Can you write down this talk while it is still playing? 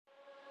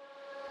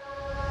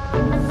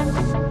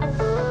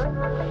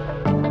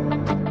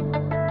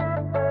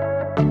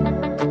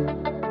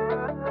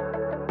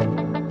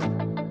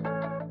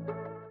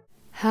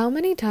How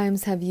many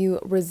times have you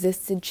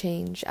resisted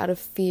change out of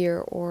fear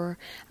or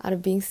out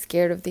of being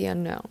scared of the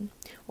unknown?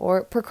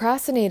 Or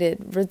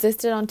procrastinated,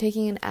 resisted on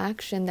taking an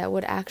action that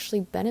would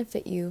actually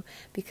benefit you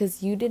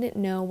because you didn't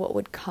know what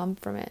would come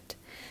from it?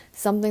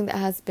 Something that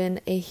has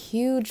been a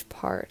huge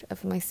part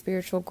of my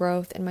spiritual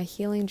growth and my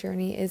healing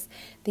journey is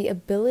the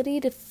ability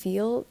to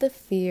feel the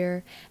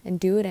fear and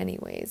do it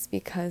anyways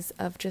because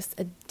of just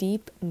a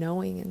deep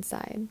knowing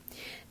inside.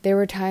 There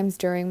were times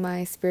during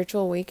my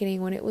spiritual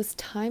awakening when it was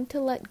time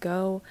to let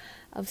go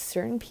of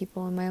certain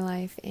people in my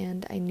life,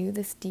 and I knew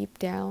this deep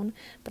down,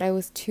 but I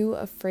was too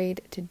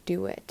afraid to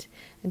do it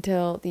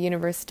until the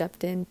universe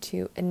stepped in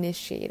to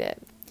initiate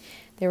it.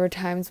 There were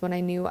times when I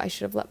knew I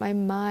should have let my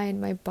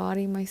mind, my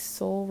body, my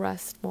soul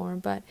rest more,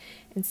 but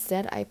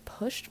instead I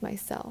pushed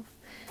myself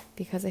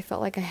because I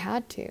felt like I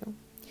had to.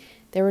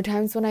 There were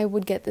times when I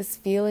would get this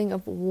feeling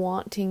of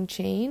wanting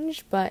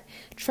change, but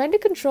trying to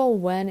control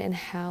when and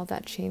how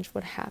that change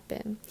would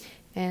happen.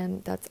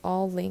 And that's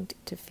all linked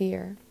to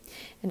fear.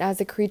 And as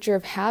a creature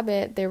of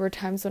habit, there were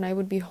times when I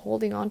would be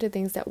holding on to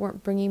things that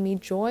weren't bringing me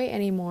joy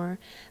anymore,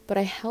 but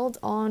I held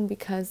on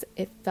because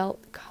it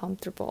felt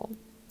comfortable.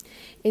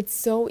 It's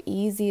so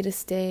easy to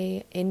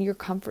stay in your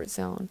comfort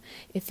zone.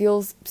 It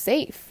feels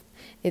safe.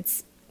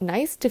 It's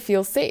nice to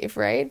feel safe,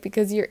 right?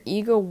 Because your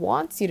ego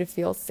wants you to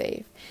feel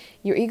safe.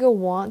 Your ego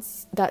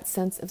wants that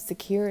sense of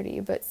security,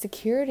 but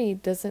security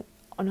doesn't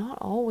not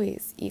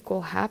always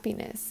equal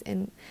happiness,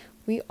 and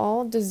we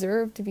all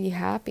deserve to be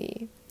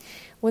happy.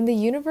 When the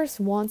universe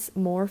wants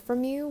more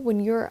from you,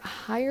 when your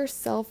higher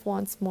self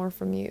wants more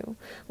from you,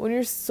 when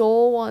your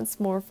soul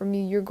wants more from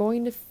you, you're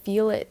going to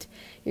feel it.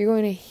 You're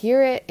going to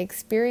hear it,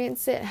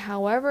 experience it,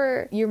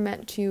 however you're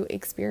meant to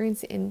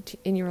experience it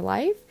in your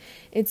life.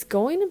 It's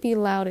going to be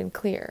loud and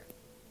clear.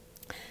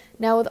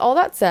 Now, with all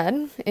that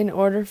said, in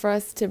order for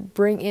us to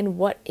bring in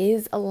what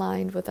is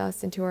aligned with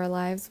us into our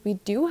lives, we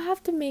do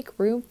have to make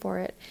room for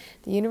it.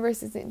 The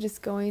universe isn't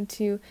just going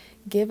to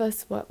give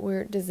us what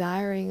we're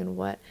desiring and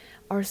what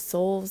our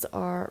souls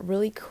are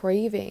really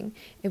craving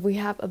if we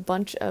have a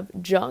bunch of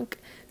junk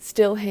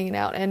still hanging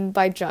out. And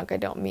by junk, I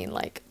don't mean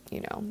like,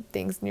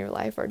 things in your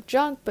life are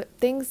junk, but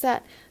things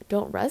that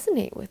don't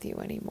resonate with you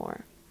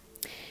anymore.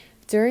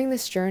 During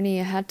this journey,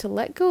 I had to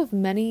let go of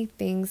many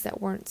things that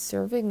weren't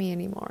serving me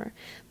anymore.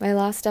 My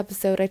last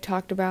episode, I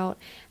talked about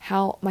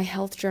how my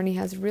health journey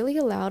has really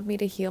allowed me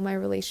to heal my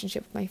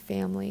relationship with my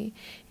family.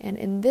 And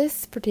in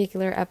this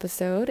particular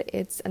episode,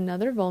 it's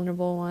another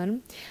vulnerable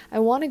one. I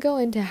want to go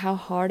into how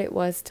hard it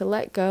was to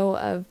let go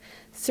of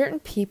certain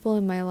people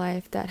in my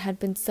life that had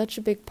been such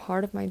a big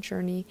part of my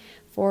journey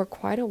for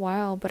quite a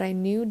while, but I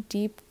knew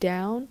deep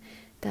down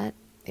that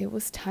it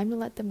was time to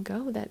let them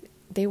go, that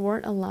they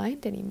weren't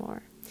aligned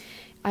anymore.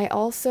 I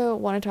also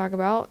want to talk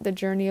about the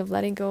journey of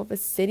letting go of a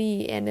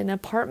city and an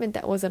apartment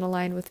that wasn't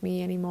aligned with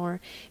me anymore.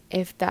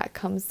 If that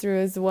comes through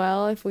as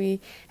well, if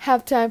we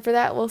have time for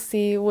that, we'll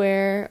see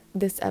where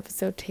this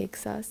episode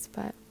takes us.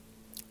 But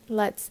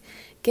let's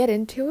get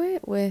into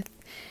it with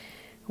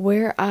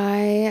where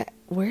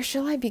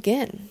shall I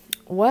begin?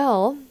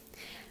 Well,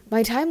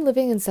 my time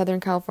living in Southern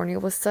California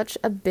was such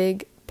a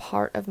big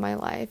part of my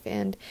life,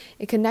 and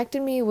it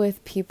connected me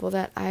with people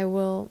that I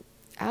will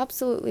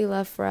absolutely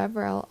love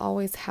forever. I'll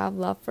always have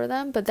love for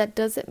them, but that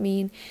doesn't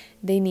mean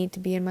they need to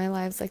be in my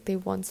lives like they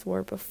once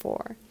were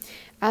before.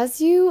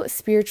 As you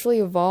spiritually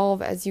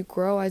evolve, as you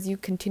grow, as you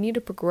continue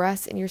to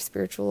progress in your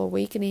spiritual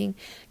awakening,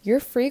 your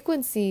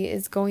frequency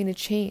is going to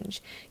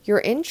change.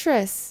 Your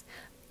interests,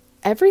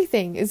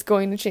 everything is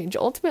going to change.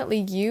 Ultimately,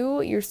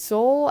 your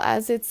soul,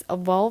 as it's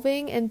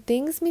evolving, and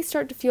things may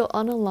start to feel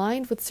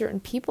unaligned with certain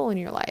people in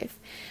your life.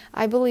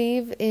 I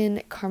believe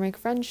in karmic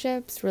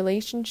friendships,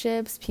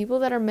 relationships, people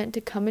that are meant to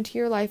come into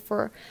your life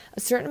for a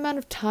certain amount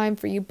of time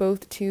for you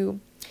both to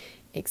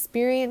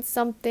experience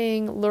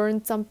something,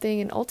 learn something,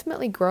 and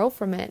ultimately grow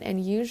from it.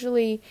 And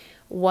usually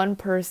one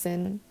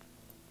person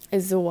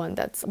is the one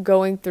that's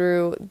going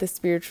through the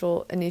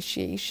spiritual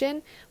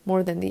initiation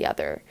more than the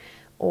other.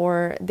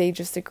 Or they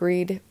just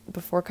agreed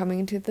before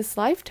coming into this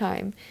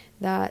lifetime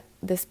that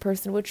this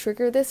person would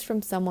trigger this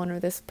from someone, or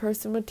this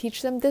person would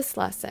teach them this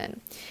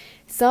lesson.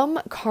 Some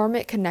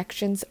karmic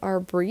connections are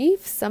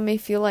brief. Some may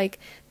feel like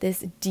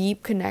this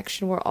deep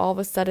connection where all of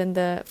a sudden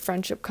the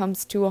friendship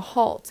comes to a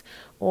halt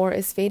or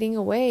is fading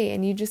away,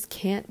 and you just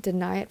can't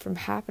deny it from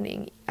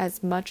happening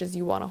as much as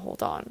you want to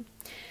hold on.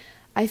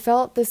 I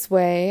felt this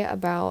way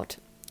about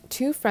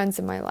two friends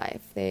in my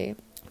life. They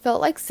felt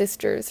like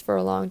sisters for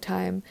a long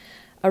time.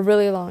 A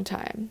really long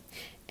time.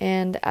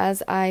 And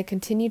as I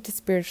continued to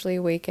spiritually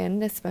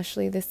awaken,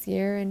 especially this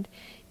year, and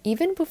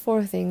even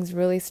before things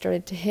really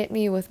started to hit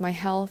me with my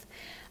health,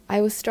 I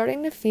was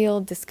starting to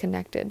feel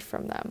disconnected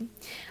from them.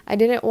 I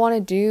didn't want to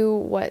do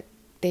what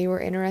they were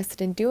interested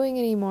in doing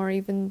anymore,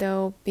 even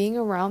though being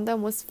around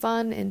them was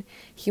fun, and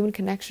human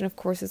connection, of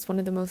course, is one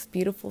of the most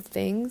beautiful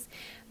things.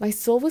 My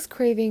soul was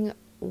craving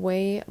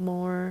way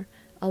more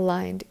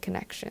aligned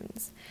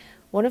connections.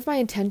 one of my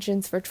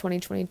intentions for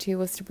 2022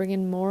 was to bring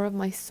in more of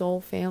my soul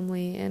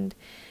family, and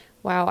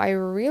wow, I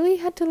really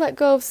had to let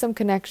go of some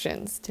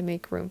connections to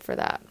make room for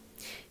that.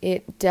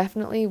 It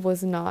definitely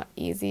was not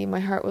easy. My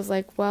heart was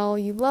like, well,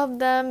 you love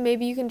them,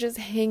 maybe you can just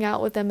hang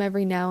out with them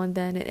every now and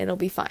then and it'll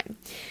be fine.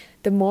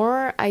 The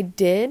more I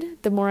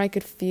did, the more I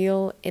could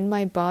feel in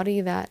my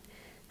body that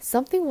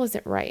something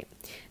wasn't right.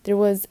 There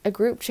was a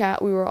group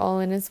chat we were all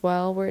in as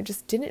well where it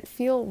just didn't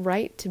feel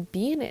right to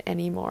be in it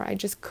anymore. I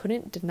just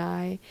couldn't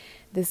deny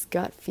this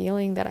gut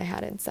feeling that I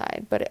had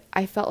inside, but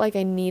I felt like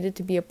I needed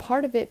to be a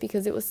part of it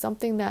because it was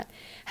something that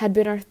had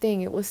been our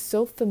thing. It was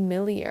so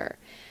familiar.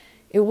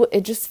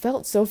 It just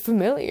felt so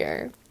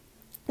familiar.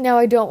 Now,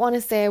 I don't want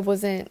to say I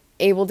wasn't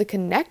able to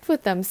connect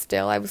with them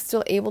still. I was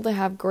still able to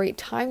have great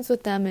times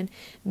with them and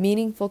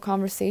meaningful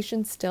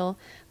conversations still,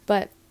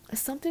 but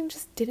something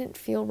just didn't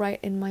feel right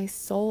in my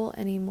soul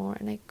anymore,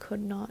 and I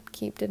could not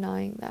keep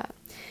denying that.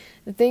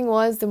 The thing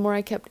was, the more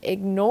I kept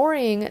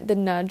ignoring the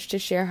nudge to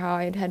share how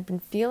I had been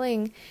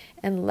feeling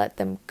and let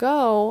them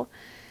go,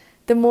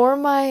 the more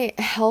my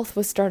health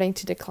was starting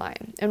to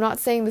decline. I'm not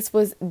saying this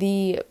was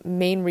the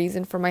main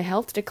reason for my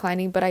health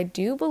declining, but I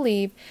do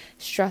believe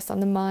stress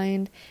on the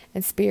mind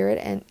and spirit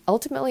and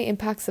ultimately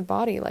impacts the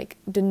body. Like,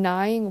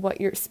 denying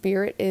what your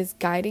spirit is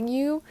guiding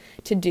you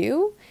to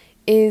do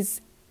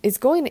is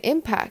going to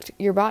impact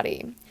your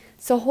body.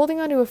 So holding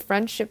on to a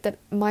friendship that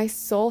my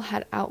soul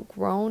had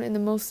outgrown in the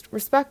most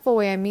respectful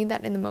way, I mean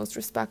that in the most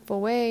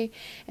respectful way,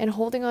 and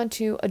holding on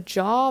to a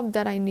job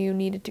that I knew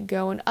needed to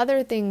go and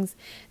other things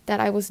that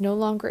I was no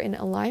longer in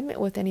alignment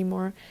with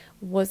anymore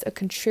was a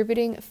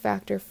contributing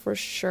factor for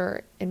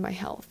sure in my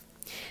health.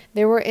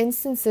 There were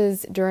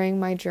instances during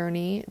my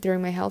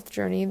health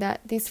journey,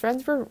 that these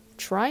friends were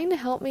trying to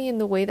help me in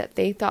the way that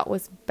they thought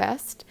was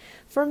best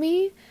for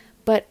me,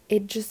 but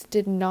it just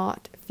did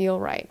not feel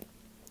right.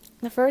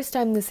 The first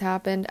time this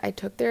happened, I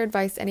took their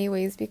advice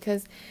anyways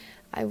because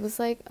I was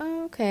like,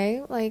 oh,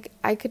 okay, like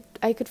I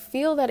could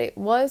feel that it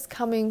was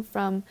coming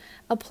from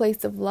a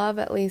place of love.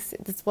 At least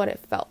that's what it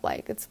felt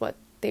like. It's what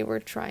they were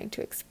trying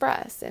to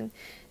express, and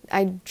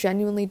I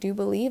genuinely do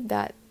believe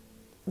that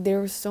there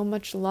was so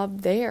much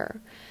love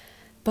there.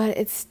 But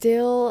it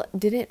still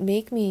didn't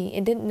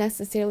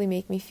necessarily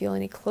make me feel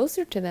any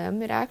closer to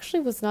them. It actually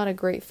was not a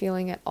great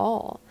feeling at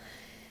all.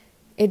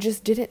 It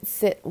just didn't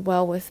sit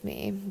well with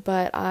me,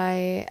 but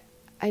I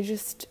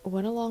just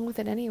went along with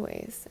it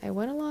anyways.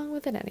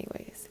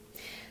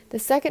 The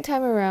second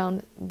time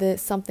around,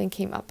 something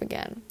came up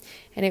again,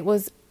 and it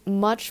was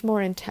much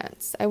more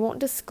intense. I won't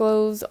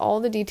disclose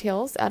all the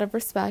details out of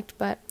respect,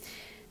 but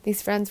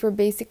these friends were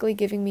basically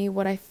giving me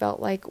what I felt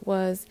like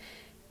was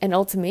an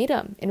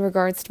ultimatum in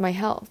regards to my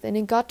health, and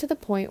it got to the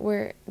point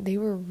where they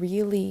were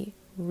really,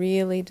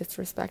 really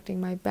disrespecting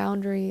my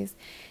boundaries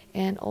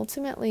and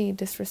ultimately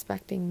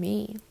disrespecting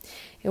me.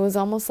 It was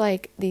almost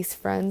like these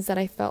friends that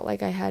I felt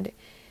like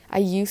I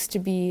used to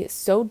be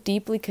so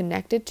deeply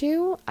connected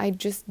to, I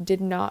just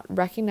did not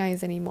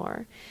recognize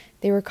anymore.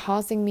 They were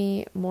causing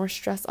me more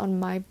stress on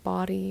my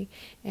body,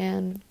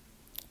 and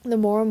the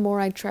more and more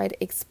I tried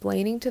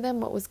explaining to them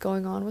what was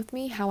going on with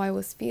me, how I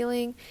was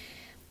feeling,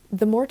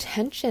 the more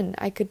tension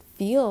I could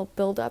feel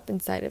build up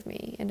inside of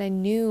me. And I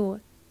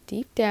knew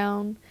deep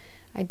down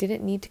I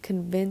didn't need to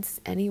convince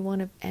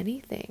anyone of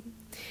anything.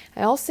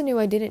 I also knew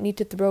I didn't need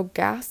to throw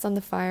gas on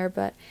the fire,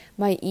 but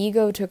my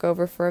ego took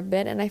over for a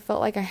bit, and I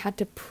felt like I had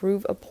to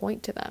prove a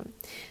point to them.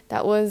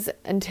 That was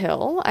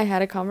until I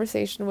had a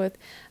conversation with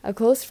a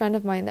close friend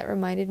of mine that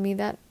reminded me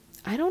that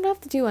I don't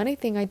have to do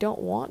anything I don't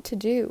want to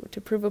do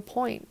to prove a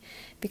point,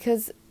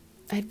 because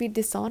I'd be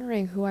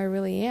dishonoring who I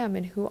really am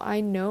and who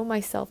I know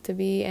myself to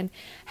be and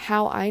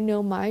how I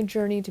know my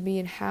journey to be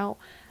and how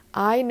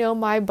I know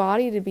my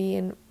body to be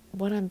and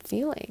what I'm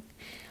feeling.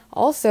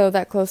 Also,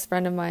 that close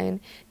friend of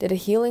mine did a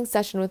healing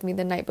session with me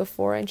the night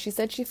before, and she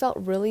said she felt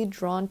really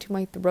drawn to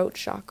my throat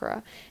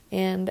chakra.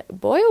 And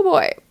boy, oh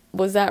boy,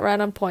 was that right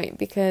on point,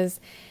 because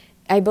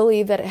I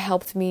believe that it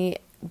helped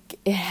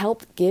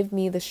give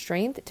me the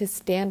strength to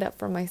stand up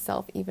for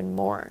myself even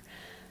more.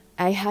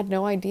 I had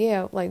no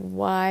idea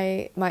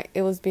why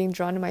it was being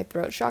drawn to my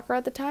throat chakra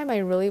at the time. I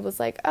really was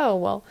like, oh,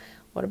 well,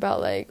 what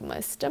about my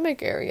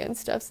stomach area and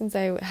stuff, since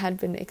I had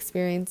been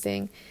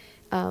experiencing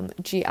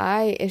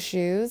GI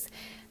issues.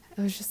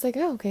 I was just like,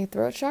 oh, okay,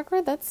 throat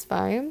chakra, that's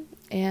fine.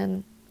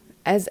 And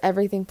as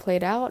everything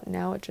played out,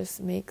 now it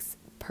just makes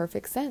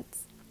perfect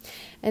sense.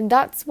 And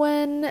that's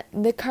when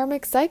the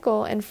karmic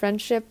cycle and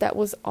friendship that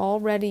was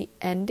already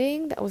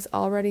ending, that was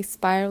already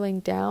spiraling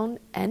down,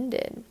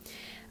 ended.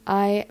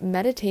 I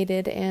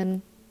meditated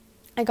and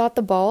I got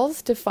the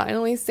balls to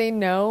finally say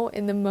no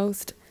in the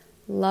most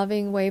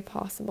loving way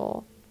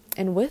possible.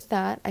 And with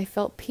that, I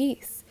felt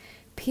peace.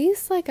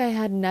 Peace like I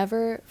had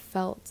never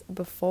felt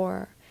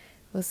before.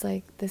 It was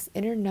like this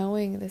inner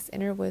knowing, this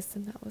inner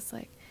wisdom that was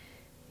like,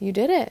 you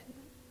did it.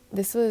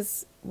 This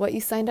was what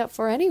you signed up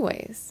for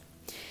anyways.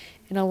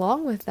 And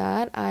along with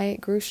that, I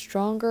grew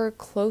stronger,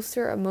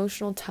 closer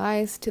emotional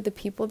ties to the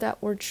people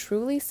that were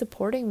truly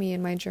supporting me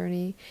in my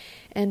journey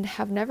and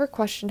have never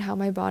questioned how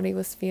my body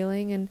was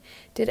feeling and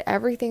did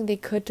everything they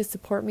could to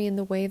support me in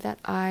the way that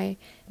I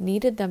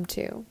needed them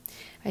to.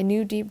 I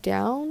knew deep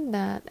down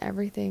that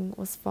everything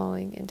was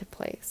falling into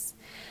place.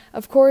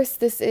 Of course,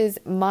 this is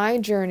my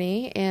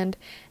journey and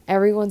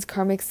everyone's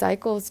karmic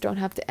cycles don't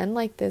have to end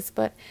like this,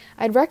 but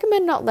I'd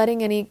recommend not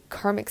letting any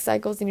karmic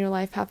cycles in your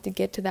life have to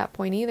get to that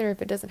point either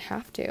if it doesn't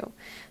have to.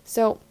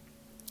 So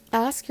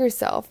ask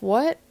yourself,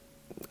 what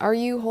are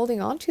you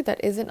holding on to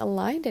that isn't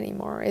aligned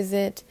anymore? Is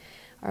it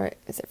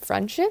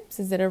friendships?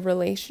 Is it a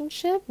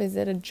relationship? Is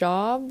it a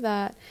job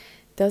that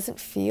doesn't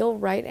feel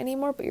right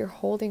anymore, but you're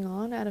holding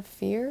on out of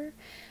fear?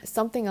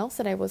 Something else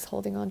that I was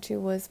holding on to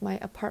was my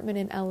apartment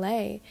in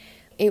LA.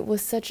 It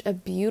was such a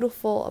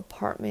beautiful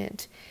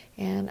apartment,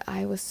 and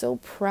I was so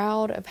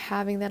proud of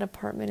having that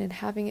apartment and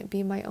having it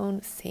be my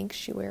own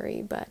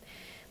sanctuary, but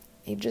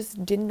it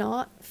just did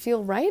not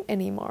feel right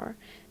anymore,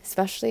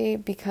 especially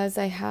because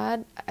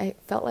I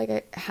felt like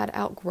I had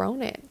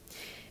outgrown it.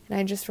 And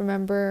I just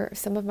remember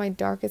some of my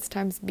darkest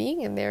times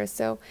being in there.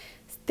 So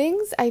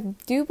I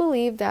do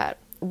believe that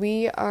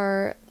we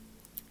are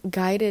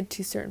guided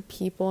to certain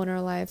people in our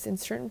lives in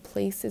certain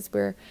places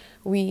where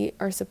we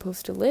are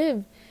supposed to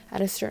live at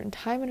a certain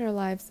time in our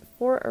lives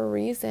for a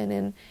reason.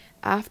 And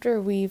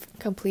after we've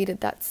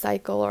completed that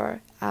cycle,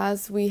 or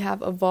as we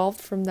have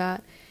evolved from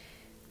that,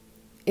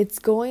 it's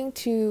going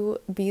to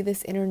be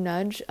this inner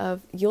nudge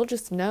of you'll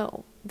just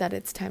know that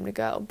it's time to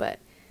go, but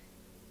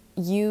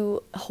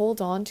you hold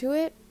on to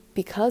it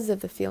because of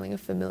the feeling of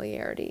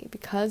familiarity,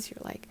 because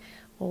you're like,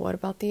 well, what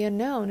about the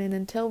unknown? And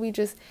until we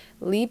just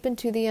leap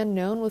into the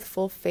unknown with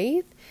full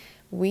faith,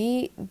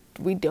 we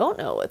don't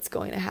know what's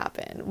going to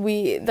happen.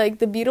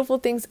 The beautiful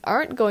things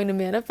aren't going to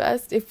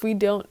manifest if we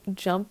don't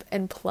jump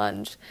and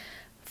plunge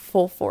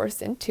full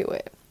force into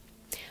it.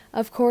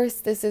 Of course,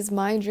 this is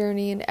my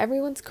journey, and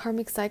everyone's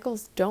karmic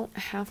cycles don't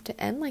have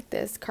to end like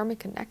this. Karmic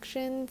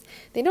connections,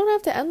 they don't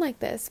have to end like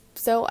this.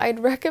 So I'd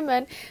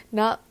recommend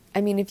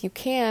if you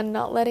can,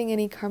 not letting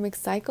any karmic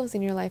cycles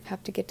in your life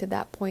have to get to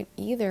that point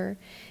either,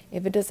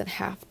 if it doesn't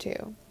have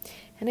to.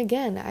 And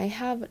again, I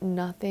have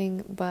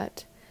nothing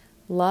but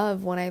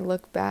love when I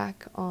look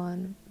back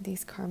on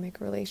these karmic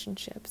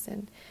relationships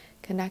and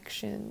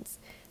connections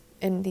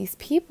and these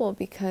people,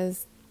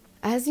 because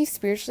as you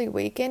spiritually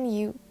awaken,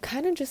 you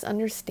kind of just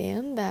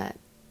understand that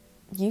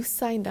you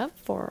signed up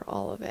for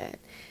all of it,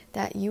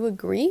 that you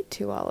agreed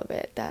to all of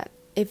it, that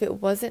if it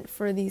wasn't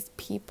for these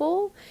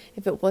people,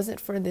 if it wasn't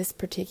for this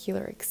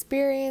particular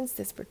experience,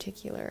 this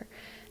particular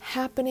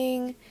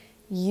happening,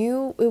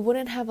 it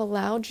wouldn't have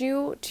allowed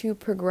you to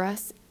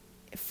progress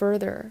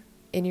further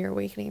in your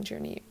awakening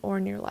journey or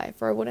in your life,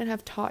 or it wouldn't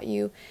have taught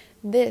you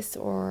this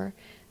or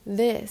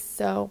this.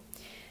 So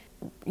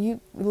you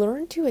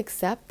learn to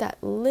accept that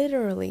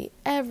literally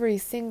every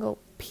single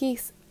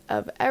piece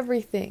of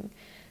everything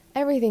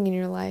in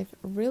your life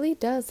really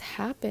does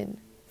happen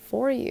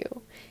for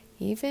you,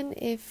 even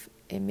if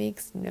it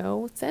makes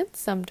no sense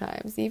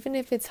sometimes, even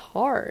if it's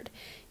hard,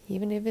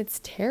 even if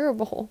it's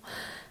terrible.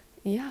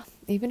 Yeah,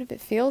 even if it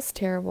feels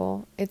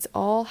terrible, it's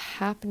all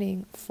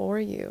happening for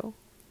you.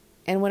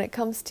 And when it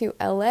comes to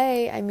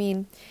LA,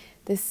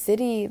 this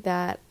city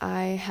that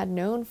I had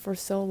known for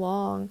so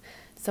long,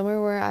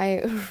 somewhere where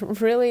I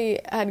really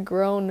had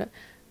grown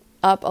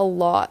up a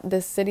lot,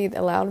 this city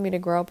that allowed me to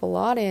grow up a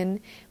lot in,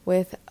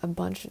 with a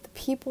bunch of the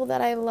people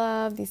that I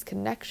love, these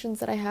connections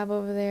that I have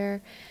over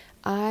there,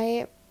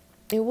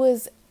 it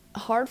was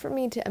hard for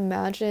me to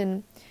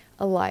imagine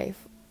a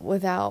life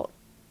without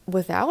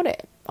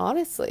it,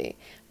 honestly.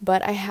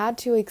 But I had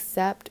to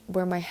accept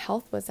where my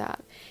health was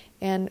at.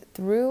 And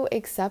through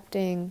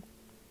accepting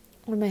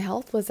where my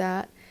health was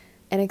at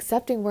and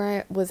accepting where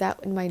I was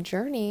at in my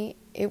journey,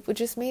 it would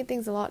just made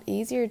things a lot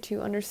easier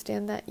to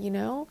understand that,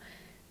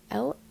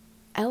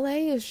 LA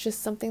is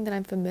just something that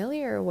I'm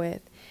familiar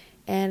with.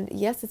 And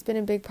yes, it's been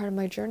a big part of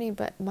my journey,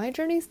 but my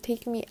journey is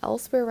taking me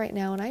elsewhere right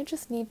now, and I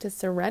just need to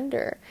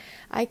surrender.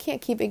 I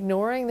can't keep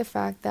ignoring the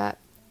fact that,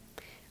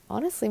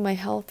 honestly, my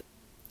health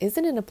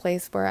isn't in a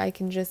place where I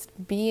can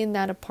just be in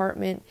that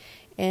apartment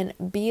and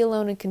be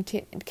alone and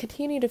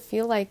continue to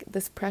feel like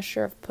this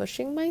pressure of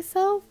pushing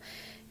myself,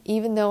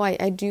 even though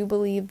I do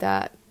believe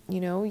that,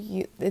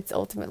 it's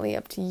ultimately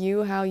up to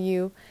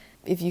you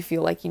if you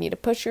feel like you need to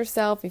push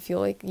yourself, you feel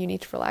like you need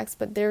to relax,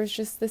 but there's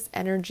just this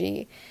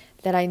energy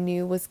that I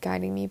knew was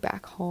guiding me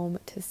back home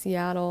to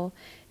Seattle.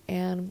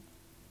 And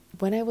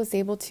when I was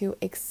able to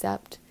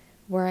accept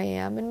where I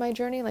am in my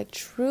journey, like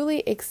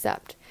truly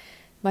accept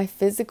my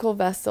physical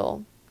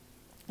vessel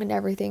and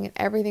everything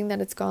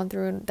that it's gone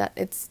through and that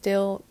it's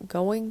still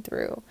going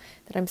through,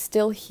 that I'm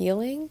still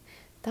healing,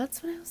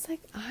 that's when I was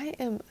like, I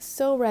am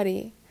so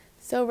ready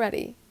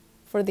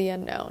for the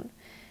unknown,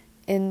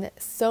 and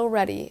so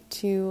ready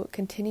to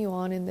continue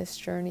on in this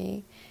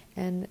journey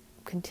and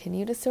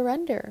continue to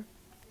surrender.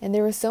 And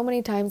there were so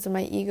many times when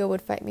my ego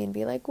would fight me and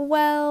be like,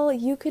 well,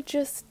 you could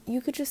just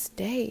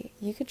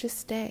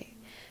stay.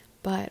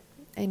 But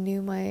I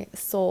knew my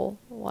soul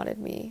wanted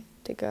me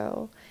to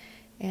go.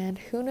 And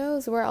who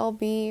knows where I'll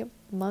be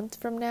months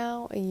from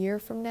now, a year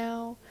from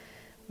now,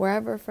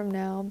 wherever from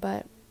now.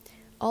 But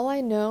all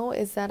I know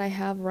is that I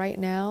have right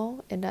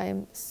now, and I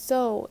am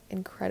so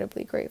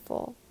incredibly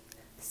grateful.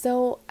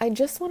 So I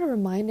just want to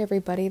remind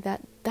everybody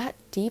that that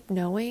deep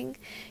knowing,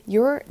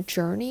 your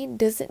journey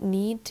doesn't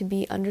need to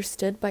be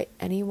understood by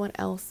anyone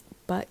else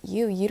but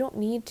you. You don't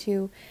need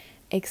to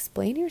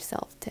explain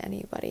yourself to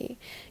anybody.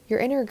 Your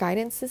inner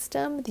guidance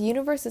system, the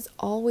universe is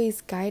always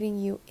guiding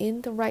you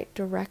in the right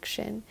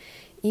direction.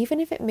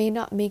 Even if it may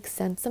not make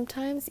sense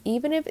sometimes,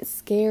 even if it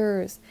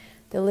scares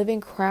the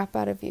living crap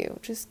out of you,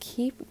 just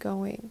keep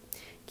going.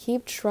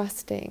 Keep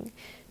trusting.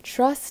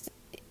 Trust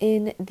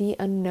in the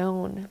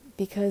unknown,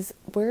 because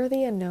where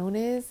the unknown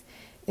is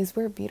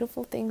where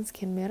beautiful things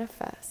can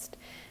manifest.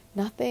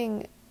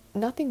 Nothing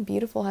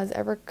beautiful has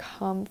ever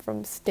come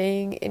from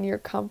staying in your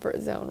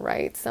comfort zone,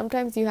 right?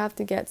 Sometimes you have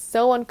to get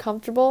so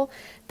uncomfortable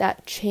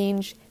that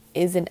change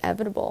is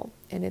inevitable,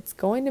 and it's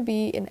going to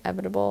be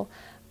inevitable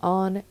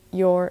on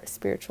your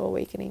spiritual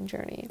awakening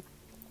journey.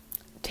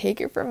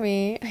 Take it from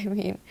me. I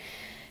mean,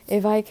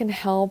 if I can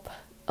help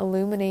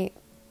illuminate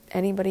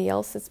anybody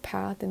else's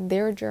path and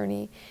their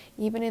journey,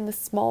 even in the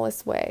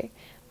smallest way,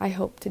 I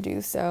hope to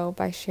do so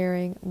by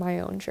sharing my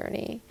own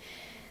journey.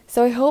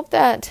 So I hope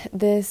that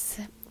this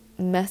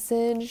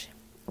message,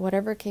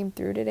 whatever came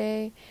through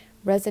today,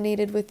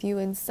 resonated with you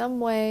in some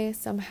way,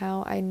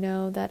 somehow. I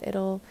know that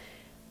it'll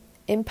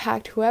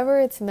impact whoever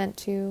it's meant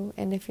to.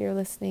 And if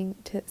you're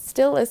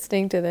still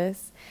listening to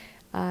this,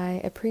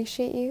 I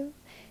appreciate you,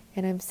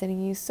 and I'm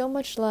sending you so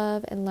much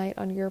love and light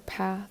on your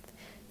path.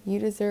 You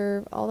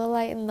deserve all the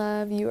light and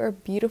love. You are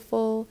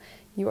beautiful,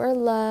 you are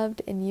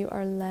loved, and you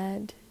are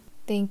led.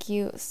 Thank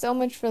you so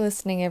much for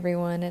listening,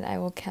 everyone, and I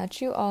will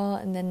catch you all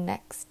in the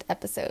next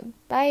episode.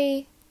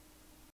 Bye!